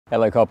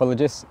Hello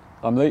Carpologists,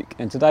 I'm Luke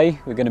and today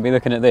we're going to be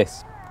looking at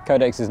this,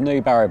 Kodex's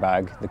new barrow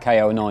bag, the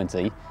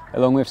KL90,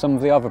 along with some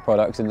of the other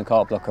products in the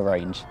Karp Lokker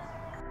range.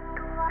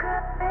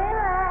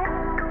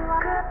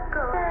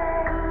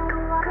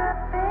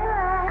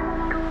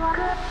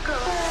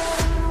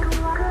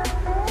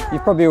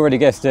 You've probably already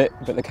guessed it,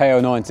 but the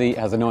KL90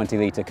 has a 90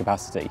 litre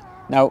capacity.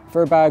 Now,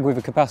 for a bag with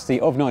a capacity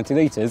of 90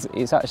 litres,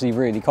 it's actually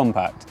really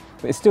compact,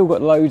 but it's still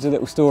got loads of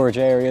little storage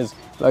areas,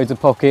 loads of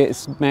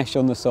pockets, mesh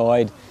on the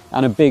side,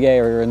 and a big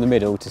area in the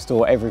middle to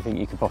store everything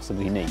you could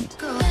possibly need.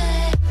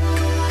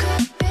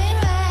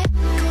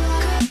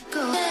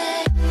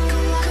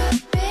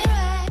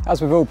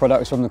 As with all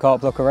products from the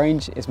Karp Lokker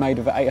range, it's made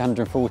of an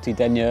 840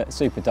 denier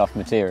super tough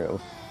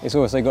material. It's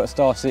also got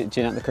star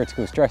stitching at the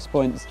critical stress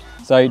points,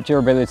 so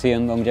durability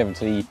and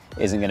longevity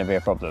isn't going to be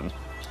a problem.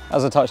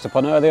 As I touched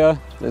upon earlier,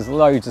 there's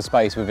loads of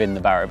space within the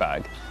barrow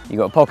bag. You've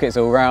got pockets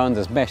all around,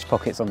 there's mesh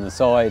pockets on the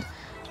side.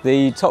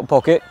 The top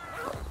pocket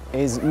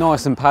is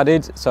nice and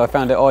padded, so I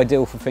found it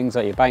ideal for things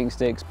like your bank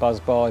sticks, buzz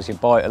bars, your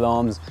bite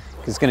alarms,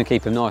 because it's going to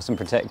keep them nice and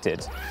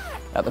protected.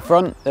 At the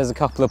front, there's a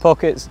couple of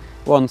pockets,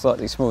 one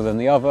slightly smaller than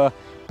the other.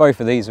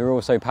 Both of these are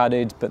also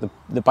padded, but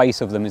the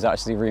base of them is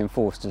actually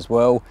reinforced as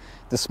well.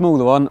 The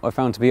smaller one I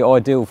found to be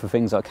ideal for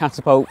things like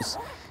catapults,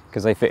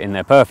 because they fit in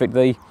there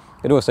perfectly.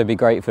 It'd also be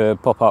great for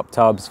pop-up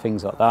tubs,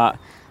 things like that.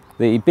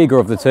 The bigger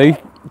of the two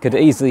could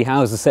easily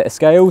house a set of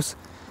scales.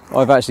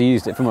 I've actually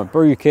used it for my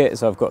brew kit,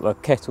 so I've got the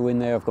kettle in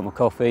there, I've got my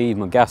coffee,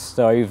 my gas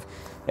stove,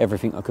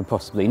 everything I could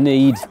possibly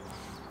need.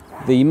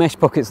 The mesh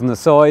pockets on the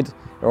side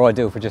are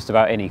ideal for just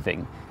about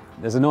anything.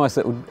 There's a nice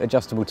little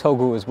adjustable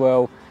toggle as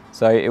well,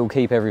 so it will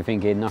keep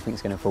everything in,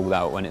 nothing's going to fall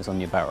out when it's on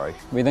your barrow.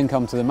 We then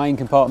come to the main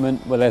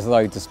compartment where there's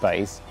loads of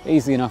space.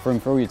 Easy enough room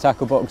for all your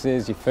tackle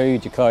boxes, your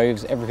food, your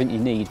clothes, everything you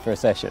need for a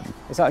session.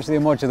 It's actually a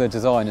modular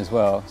design as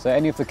well, so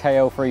any of the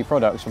KL3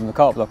 products from the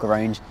Karp Lokker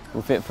range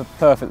will fit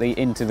perfectly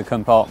into the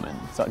compartment,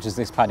 such as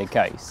this padded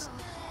case.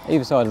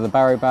 Either side of the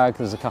barrow bag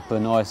there's a couple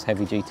of nice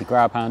heavy duty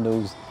grab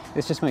handles.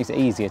 This just makes it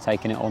easier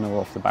taking it on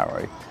or off the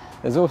barrow.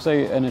 There's also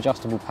an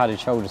adjustable padded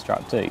shoulder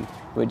strap too,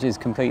 which is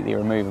completely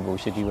removable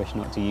should you wish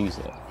not to use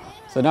it.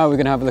 So now we're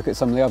going to have a look at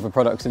some of the other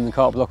products in the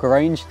Karp Lokker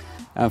range.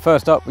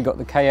 First up, we've got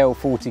the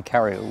KL40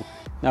 carryall.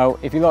 Now,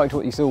 if you liked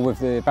what you saw with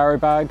the barrow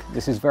bag,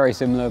 this is very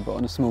similar but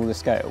on a smaller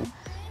scale.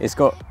 It's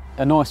got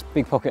a nice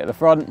big pocket at the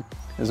front,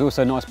 there's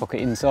also a nice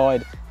pocket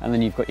inside, and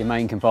then you've got your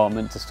main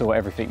compartment to store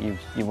everything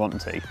you want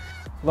to.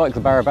 Like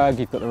the barrow bag,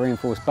 you've got the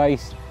reinforced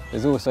base,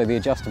 there's also the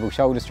adjustable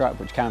shoulder strap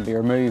which can be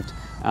removed,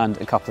 and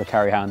a couple of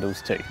carry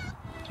handles too.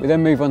 We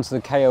then move on to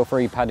the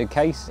KL3 padded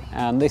case,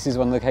 and this is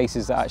one of the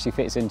cases that actually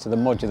fits into the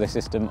modular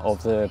system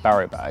of the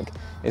barrow bag.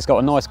 It's got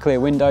a nice clear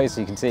window so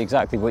you can see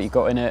exactly what you've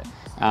got in it,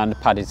 and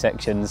padded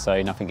sections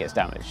so nothing gets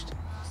damaged.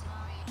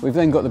 We've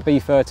then got the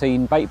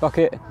B13 bait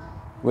bucket,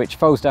 which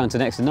folds down to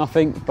next to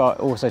nothing but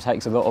also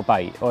takes a lot of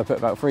bait. I put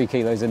about 3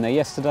 kilos in there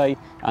yesterday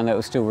and there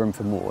was still room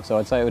for more, so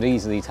I'd say it would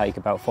easily take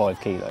about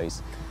 5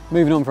 kilos.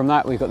 Moving on from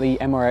that, we've got the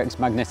MRX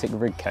magnetic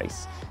rig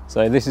case.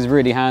 So this is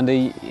really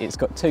handy. It's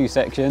got 2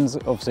 sections,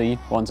 obviously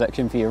one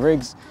section for your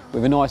rigs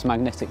with a nice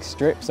magnetic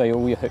strip so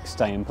all your hooks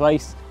stay in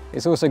place.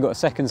 It's also got a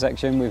second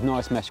section with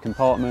nice mesh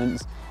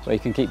compartments where you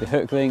can keep your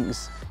hook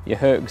links, your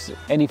hooks,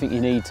 anything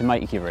you need to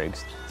make your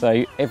rigs.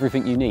 So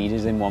everything you need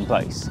is in one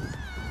place.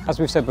 As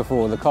we've said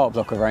before, the Karp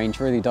Lokker range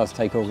really does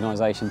take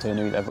organisation to a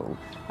new level,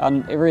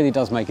 and it really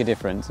does make a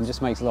difference and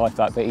just makes life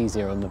that bit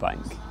easier on the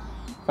bank.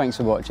 Thanks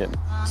for watching.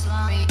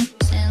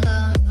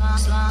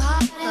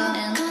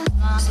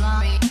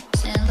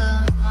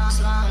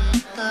 Slow